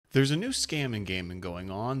There's a new scam in gaming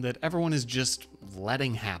going on that everyone is just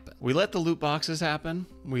letting happen. We let the loot boxes happen,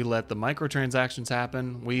 we let the microtransactions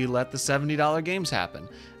happen, we let the $70 games happen,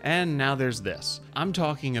 and now there's this. I'm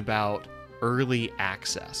talking about early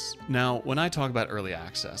access. Now, when I talk about early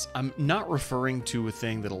access, I'm not referring to a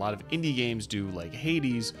thing that a lot of indie games do like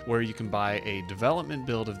Hades, where you can buy a development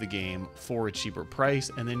build of the game for a cheaper price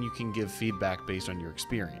and then you can give feedback based on your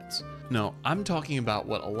experience. No, I'm talking about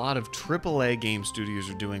what a lot of AAA game studios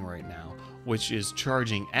are doing right now, which is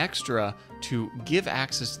charging extra to give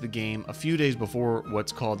access to the game a few days before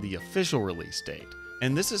what's called the official release date.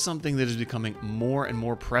 And this is something that is becoming more and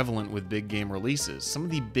more prevalent with big game releases. Some of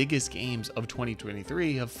the biggest games of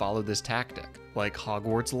 2023 have followed this tactic. Like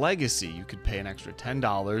Hogwarts Legacy, you could pay an extra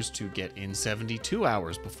 $10 to get in 72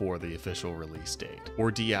 hours before the official release date. Or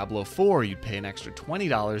Diablo 4, you'd pay an extra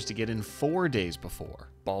 $20 to get in 4 days before.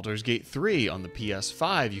 Baldur's Gate 3 on the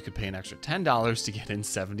PS5, you could pay an extra $10 to get in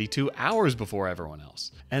 72 hours before everyone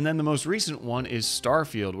else. And then the most recent one is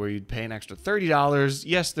Starfield, where you'd pay an extra $30.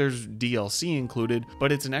 Yes, there's DLC included,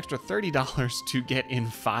 but it's an extra $30 to get in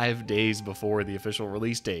 5 days before the official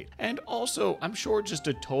release date. And also, I'm sure just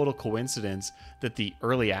a total coincidence that the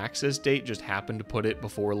early access date just happened to put it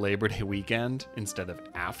before Labor Day weekend instead of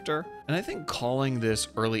after. And I think calling this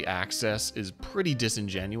early access is pretty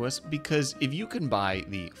disingenuous, because if you can buy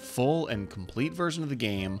the full and complete version of the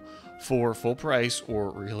game for full price,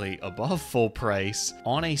 or really above full price,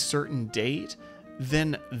 on a certain date,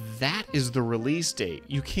 then that is the release date.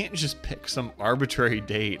 You can't just pick some arbitrary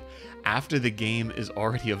date after the game is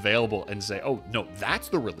already available and say, oh no, that's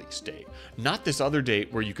the release date, not this other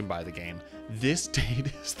date where you can buy the game. This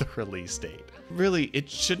date is the release date. Really, it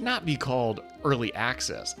should not be called early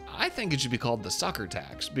access. I think it should be called the sucker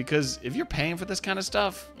tax, because if you're paying for this kind of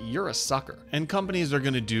stuff, you're a sucker. And companies are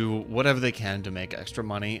going to do whatever they can to make extra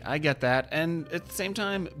money. I get that. And at the same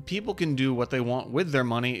time, people can do what they want with their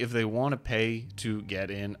money if they want to pay to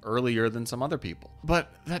get in earlier than some other people.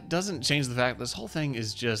 But that doesn't change the fact this whole thing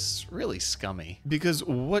is just really scummy. Because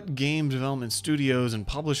what game development studios and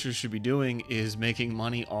publishers should be doing is making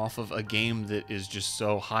money off of a game that is just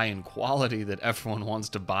so high in quality that everyone wants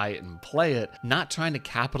to buy it and play it, not trying to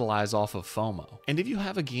capitalize off of FOMO. And if you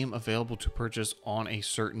have a game available to purchase on a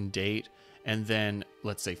certain date, and then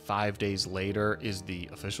let's say 5 days later is the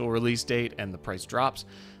official release date and the price drops,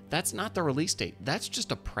 that's not the release date, that's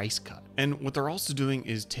just a price cut. And what they're also doing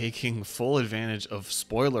is taking full advantage of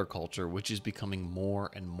spoiler culture, which is becoming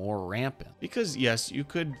more and more rampant. Because yes, you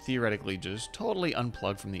could theoretically just totally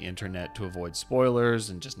unplug from the internet to avoid spoilers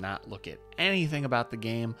and just not look at anything about the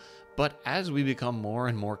game, but as we become more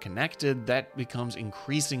and more connected, that becomes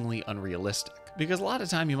increasingly unrealistic. Because a lot of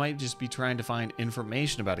time you might just be trying to find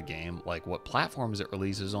information about a game, like what platforms it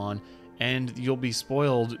releases on, and you'll be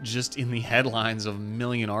spoiled just in the headlines of a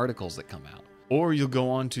million articles that come out. Or you'll go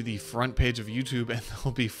on to the front page of YouTube and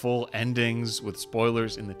there'll be full endings with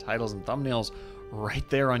spoilers in the titles and thumbnails right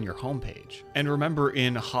there on your homepage. And remember,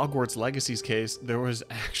 in Hogwarts Legacy's case, there was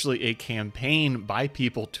actually a campaign by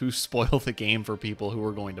people to spoil the game for people who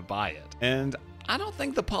were going to buy it. And I don't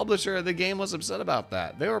think the publisher of the game was upset about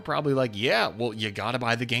that. They were probably like, yeah, well, you gotta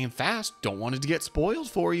buy the game fast. Don't want it to get spoiled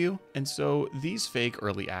for you. And so these fake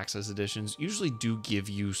early access editions usually do give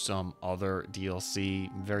you some other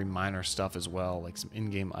DLC, very minor stuff as well, like some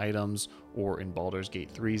in-game items, or in Baldur's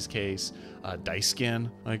Gate 3's case, a dice skin.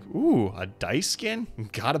 Like, ooh, a dice skin?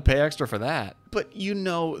 Gotta pay extra for that. But you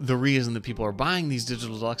know the reason that people are buying these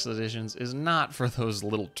digital deluxe editions is not for those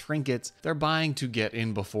little trinkets. They're buying to get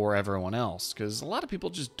in before everyone else, because a lot of people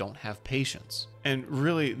just don't have patience. And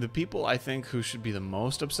really, the people I think who should be the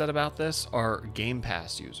most upset about this are Game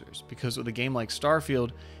Pass users, because with a game like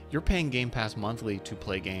Starfield, you're paying Game Pass monthly to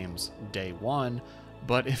play games day one,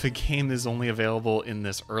 but if a game is only available in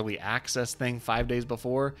this early access thing 5 days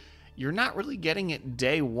before, you're not really getting it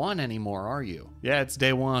day one anymore, are you? Yeah, it's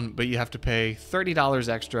day one, but you have to pay $30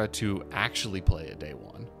 extra to actually play it day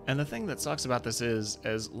one. And the thing that sucks about this is,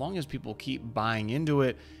 as long as people keep buying into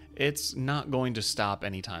it, it's not going to stop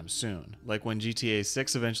anytime soon. Like when GTA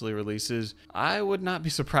 6 eventually releases, I would not be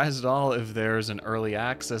surprised at all if there's an early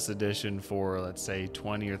access edition for, let's say,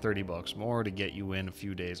 20 or 30 bucks more to get you in a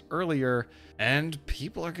few days earlier, and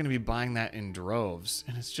people are going to be buying that in droves,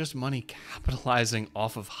 and it's just money capitalizing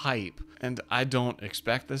off of hype. And I don't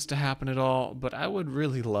expect this to happen at all, but I would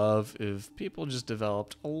really love if people just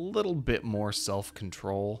developed a little bit more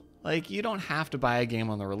self-control. Like, you don't have to buy a game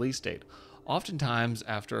on the release date. Oftentimes,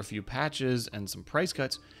 after a few patches and some price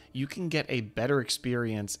cuts, you can get a better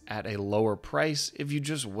experience at a lower price if you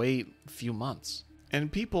just wait a few months.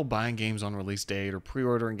 And people buying games on release date or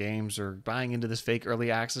pre-ordering games or buying into this fake early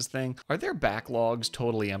access thing, are their backlogs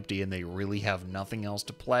totally empty and they really have nothing else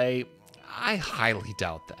to play? I highly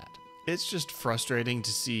doubt that. It's just frustrating to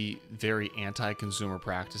see very anti-consumer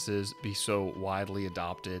practices be so widely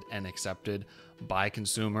adopted and accepted by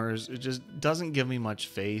consumers. It just doesn't give me much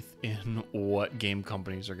faith in what game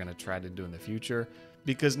companies are going to try to do in the future,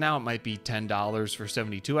 because now it might be $10 for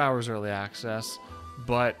 72 hours early access,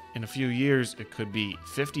 but in a few years it could be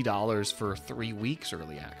 $50 for 3 weeks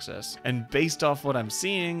early access. And based off what I'm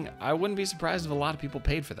seeing, I wouldn't be surprised if a lot of people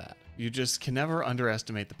paid for that. You just can never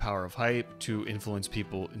underestimate the power of hype to influence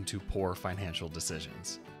people into poor financial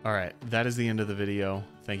decisions. All right, that is the end of the video.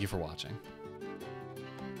 Thank you for watching.